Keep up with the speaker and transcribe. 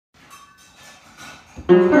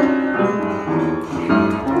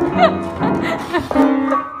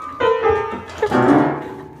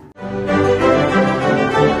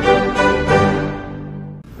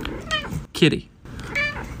Kitty,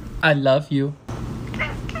 I love you.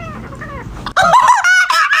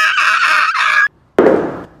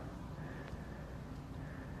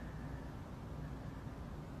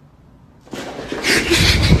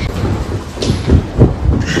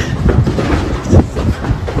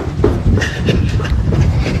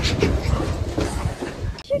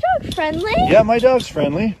 Friendly? Yeah, my dog's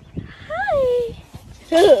friendly. Hi.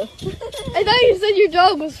 I thought you said your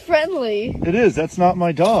dog was friendly. It is. That's not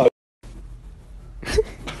my dog.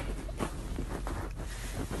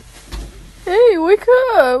 Hey, wake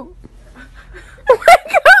up.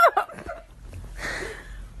 Wake up.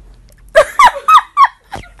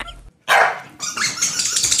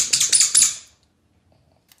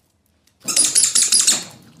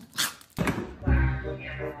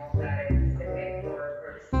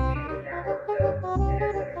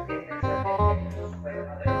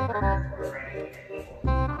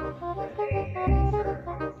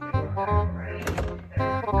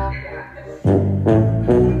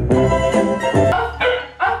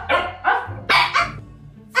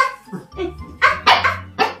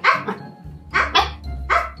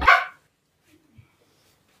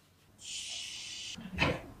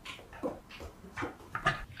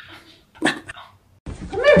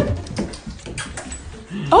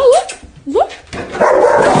 Oh, look!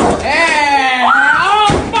 Hey! Oh,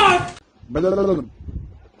 fuck!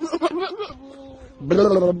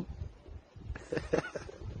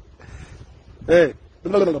 Hey.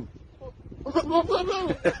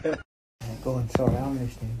 Go and sort out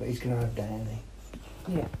this thing, but he's gonna have Danny.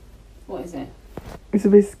 Yeah. What is it? It's a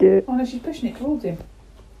biscuit. Oh no, she's pushing it towards him.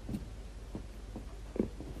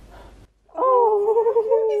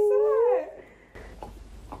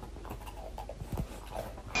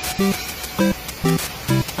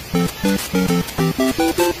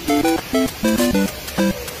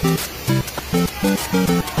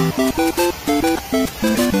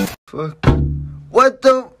 Fuck. What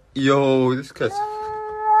the? Yo, this guy's.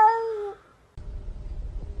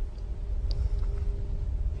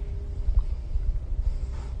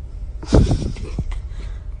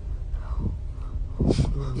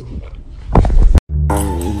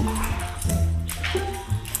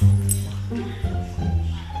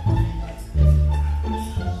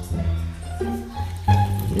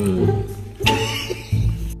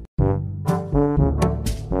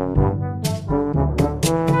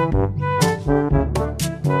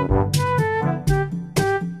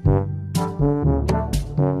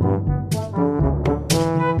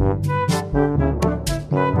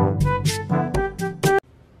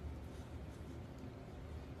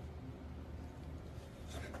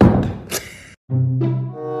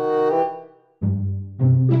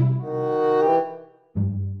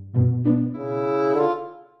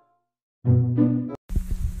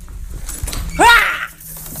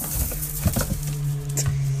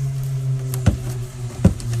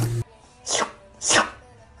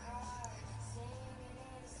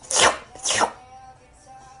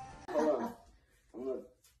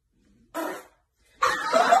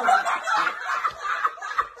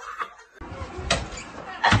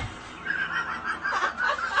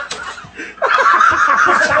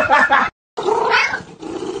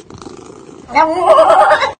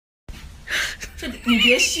你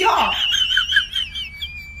别笑，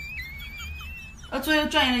要做一个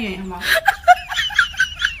专业的演员吗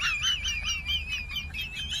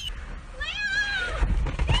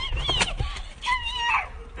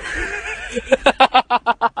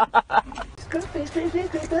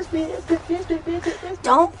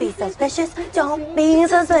？Don't be suspicious, don't be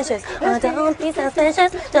suspicious, oh, don't be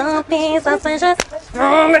suspicious, don't be suspicious.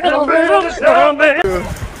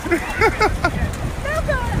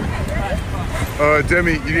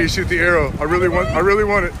 Demi, you need to shoot the arrow. I really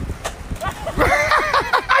want it.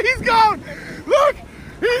 He's gone! Look!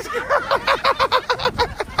 He's gone!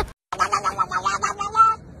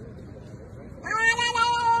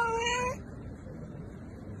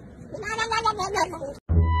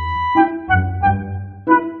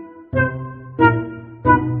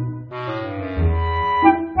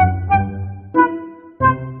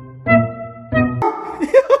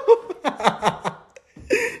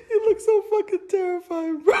 So fucking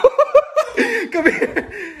terrifying, bro. Come here.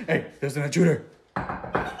 Hey, there's an intruder.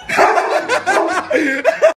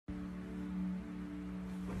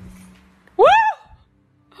 Woo!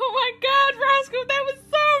 Oh my god, Roscoe, that was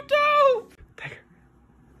so dope! Take her.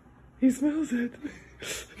 He smells it.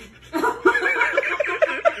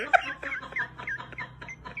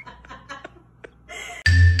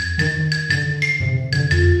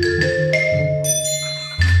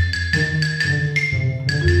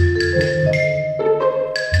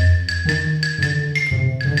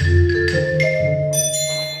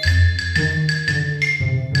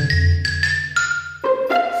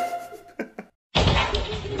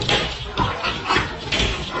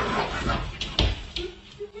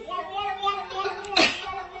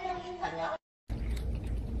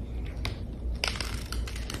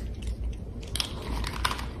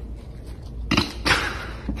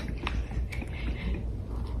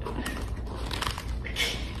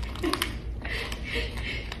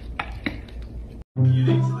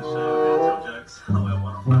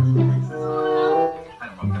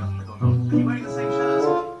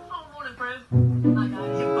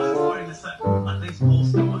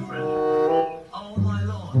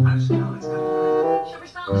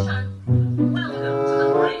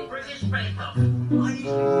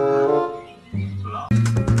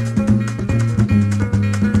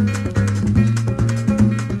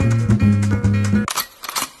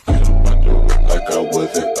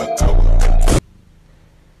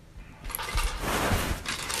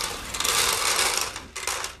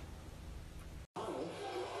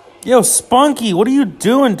 Yo, Spunky, what are you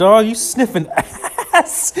doing, dog? You sniffing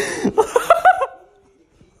ass?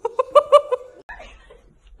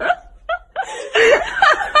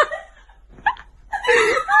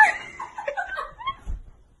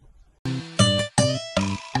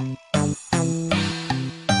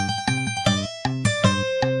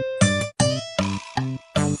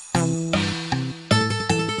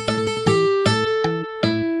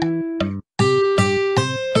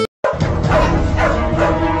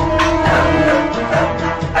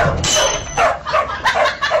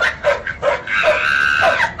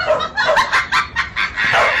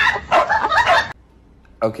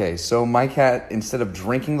 Okay, so my cat, instead of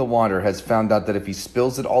drinking the water, has found out that if he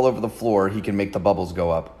spills it all over the floor, he can make the bubbles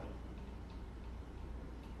go up.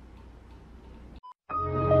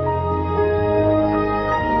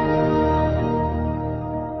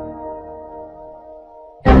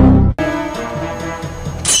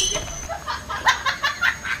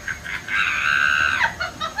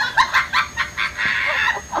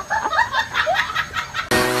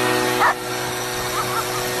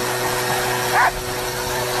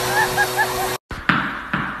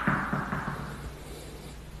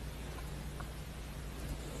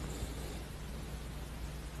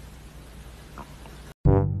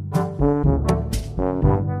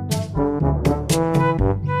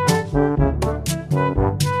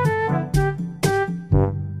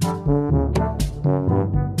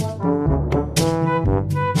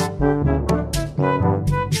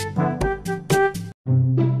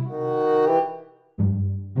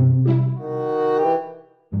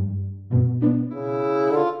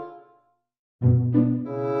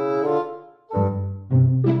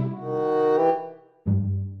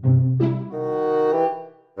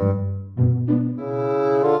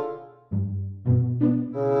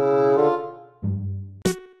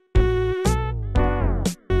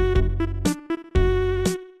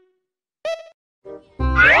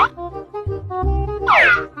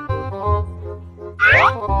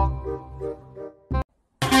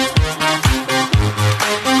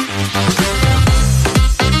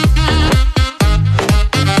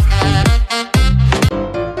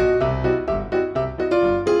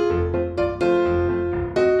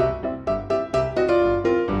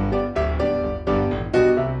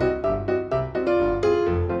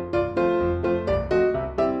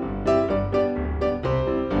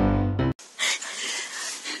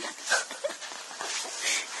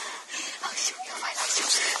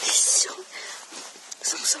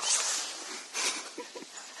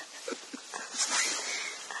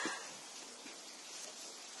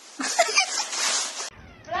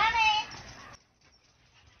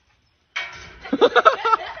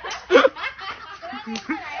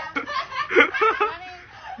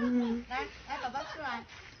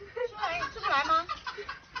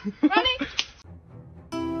 Running.